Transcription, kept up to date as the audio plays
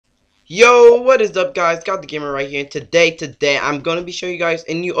Yo, what is up, guys? Got the gamer right here. And today I'm gonna be showing you guys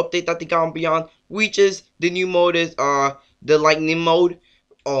a new update that they got on Beyond, which is the new mode is the lightning mode.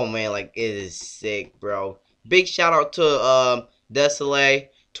 Oh man, like it is sick, bro. Big shout out to Desole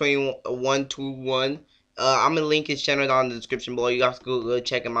 2121. I'm gonna link his channel down in the description below. You guys go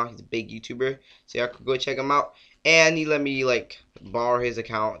check him out. He's a big YouTuber, so y'all could go check him out. And he let me like borrow his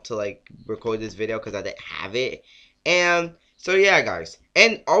account to like record this video because I didn't have it. And so yeah, guys,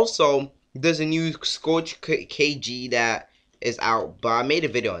 and also there's a new Scorch KG that is out, but I made a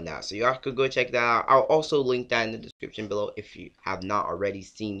video on that, so y'all could go check that out. I'll also link that in the description below if you have not already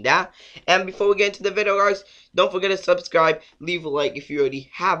seen that. And before we get into the video, guys, don't forget to subscribe, leave a like if you already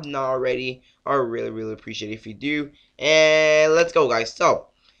have not already. I really appreciate it if you do. And let's go, guys. So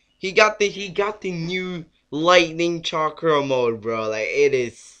he got the new lightning chakra mode, bro. Like it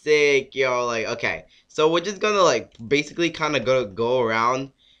is sick, yo. Like okay. So we're just gonna like basically kind of go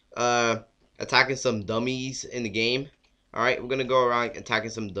around attacking some dummies in the game. Alright, we're gonna go around attacking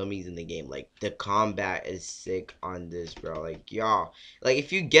some dummies in the game. Like the combat is sick on this, bro. Like y'all, like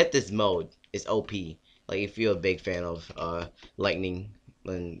if you get this mode, it's OP. Like if you're a big fan of lightning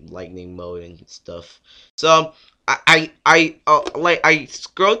mode and stuff. So I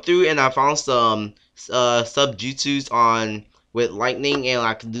scrolled through and I found some subjutsus on with lightning, and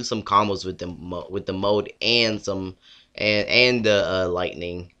I can do some combos with the mode and some and the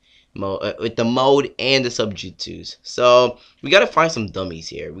lightning mode with the mode and the subjutsus. So we gotta find some dummies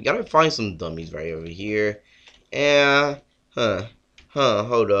here. We gotta find some dummies right over here. And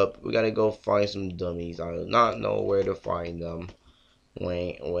hold up. We gotta go find some dummies. I do not know where to find them.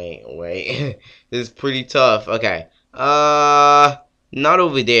 Wait. This is pretty tough. Okay. Not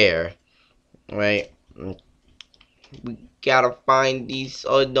over there. Right. We gotta find these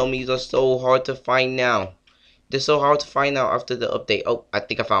dummies are so hard to find now. They're so hard to find out after the update. Oh, I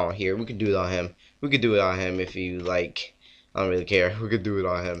think I found one here. We could do it on him. We could do it on him if you like. I don't really care. We could do it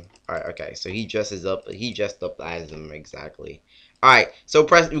on him. Alright, okay. So he dresses up. He dressed up as him exactly. Alright, so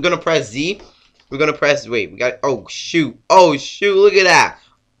we're gonna press Z. We're gonna press wait, we got oh shoot. Oh shoot, look at that.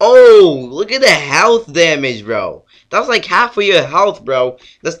 Oh, look at the health damage, bro. That's like half of your health, bro.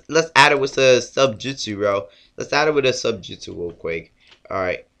 Let's add it with a subjutsu, bro. Let's add it with a subjutsu real quick.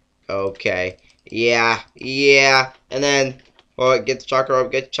 Alright. Okay. Yeah. And then get the chakra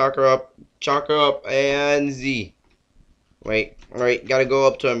up, and Z. Wait, alright, gotta go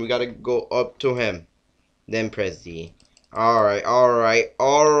up to him. We gotta go up to him. Then press Z. Alright.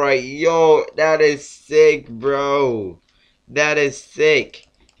 Yo, that is sick, bro. That is sick,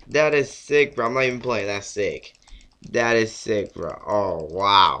 bro. I'm not even playing. That's sick. That is sick, bro. Oh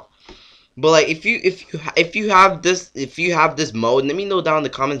wow. But like if you have this mode, let me know down in the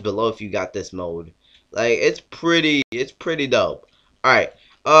comments below if you got this mode. Like it's pretty dope. Alright.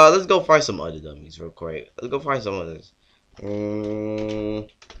 Let's go find some other dummies real quick. Let's go find some others.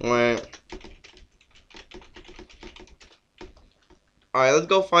 Alright, let's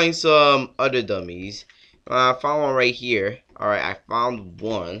go find some other dummies. I found one right here. Alright, I found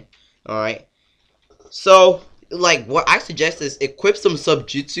one. Alright. So like what I suggest is equip some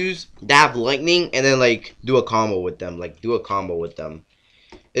subjutsus that have lightning and then like do a combo with them.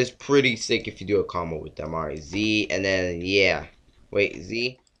 It's pretty sick if you do a combo with them. Alright, Z, and then yeah. Wait,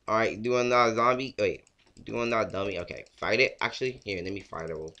 Z. Alright, doing that zombie. Wait, doing that dummy. Okay, fight it. Actually, here, let me fight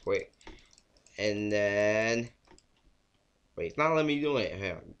it real quick. And then wait, it's not letting me do it.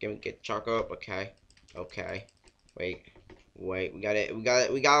 Here, get chakra up. Okay. Wait, we got it. We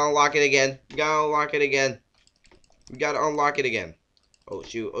gotta unlock it again. Oh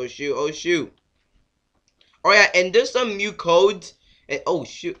shoot. Oh yeah, and there's some new codes. And oh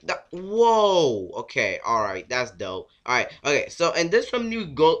shoot. Whoa. Okay. All right. That's dope. All right. Okay. So and there's some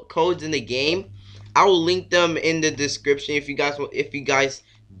new codes in the game. I will link them in the description if you guys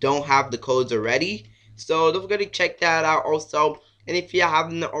don't have the codes already. So don't forget to check that out also. And if you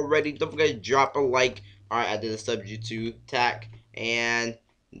haven't already, don't forget to drop a like. Alright, I did a subjutsu attack. And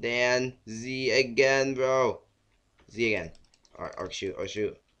then Z again, bro. Z again. Alright, oh shoot.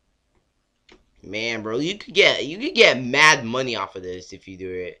 Man, bro, you could get mad money off of this if you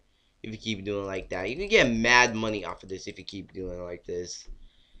do it. If you keep doing it like that. You can get mad money off of this if you keep doing it like this.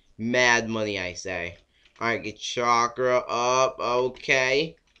 Mad money, I say. Alright, get chakra up.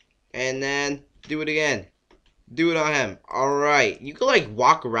 Okay. And then do it again. Do it on him. Alright. You can like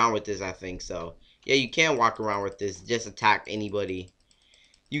walk around with this, I think so. Yeah, you can walk around with this. Just attack anybody.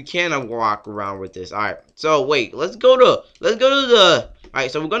 You can walk around with this. Alright. So wait, let's go to the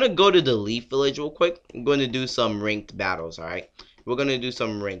alright, so we're gonna go to the Leaf Village real quick. I'm gonna do some ranked battles, alright? We're gonna do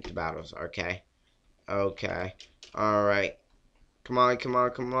some ranked battles, okay? Okay. Alright. Come on, come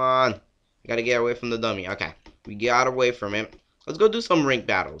on, come on. We gotta get away from the dummy. Okay, we got away from it. Let's go do some rank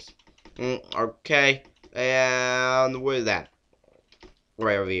battles. Okay, and where is that?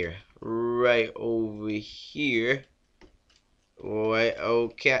 Right over here. Right over here. Right,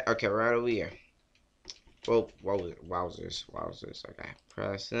 okay, okay, right over here. Whoa, wowzers. Okay,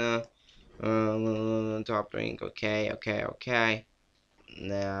 press top rank. Okay, okay, okay.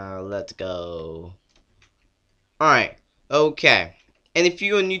 Now let's go. Alright, okay. And if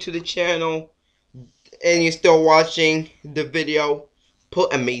you are new to the channel and you're still watching the video,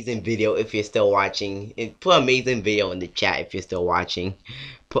 put amazing video if you're still watching. And put amazing video in the chat if you're still watching.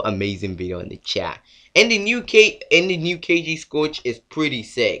 Put amazing video in the chat. And the new KG Scorch is pretty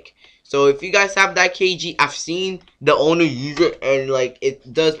sick. So if you guys have that KG, I've seen the owner use it and like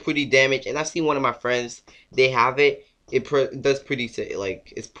it does pretty damage. And I've seen one of my friends, they have it. It does pretty sick.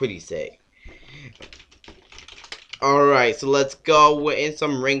 Like it's pretty sick. Alright, so let's go. We're in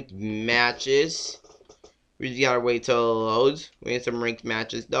some ranked matches. We just gotta wait till it loads. We're in some ranked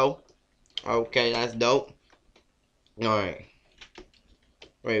matches though. Okay, that's dope. Alright.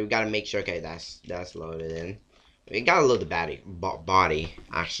 Wait, we gotta make sure, okay, that's loaded in. We gotta load the body,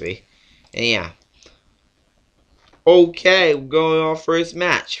 actually. And yeah. Okay, we're going on first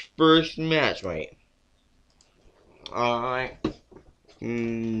match. First match, right. Alright.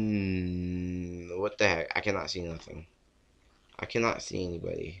 What the heck? I cannot see nothing. I cannot see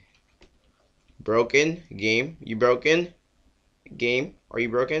anybody. Broken? Game? You broken? Game? Are you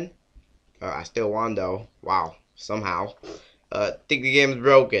broken? I still won though. Wow. Somehow. Think the game is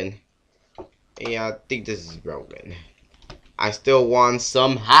broken. Yeah, I think this is broken. I still won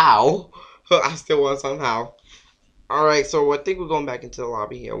somehow. I still won somehow. Alright, so I think we're going back into the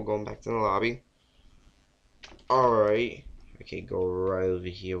lobby. Yeah, we're going back to the lobby. Alright. Okay, go right over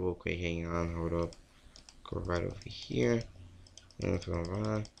here real quick. Hang on, hold up. Go right over here.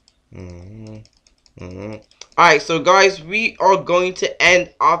 Alright, so guys, we are going to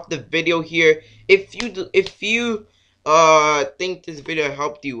end off the video here. If you think this video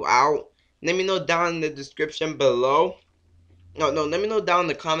helped you out, let me know down in the description below. No, let me know down in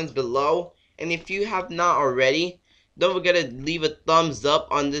the comments below. And if you have not already, don't forget to leave a thumbs up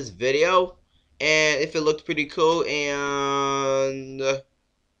on this video. And if it looks pretty cool, and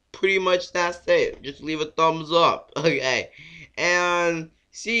pretty much that's it. Just leave a thumbs up. Okay. And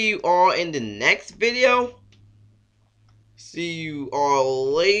see you all in the next video. See you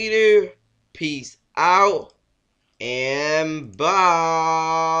all later. Peace out. And bye.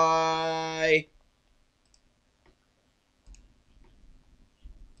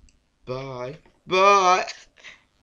 Bye. Bye.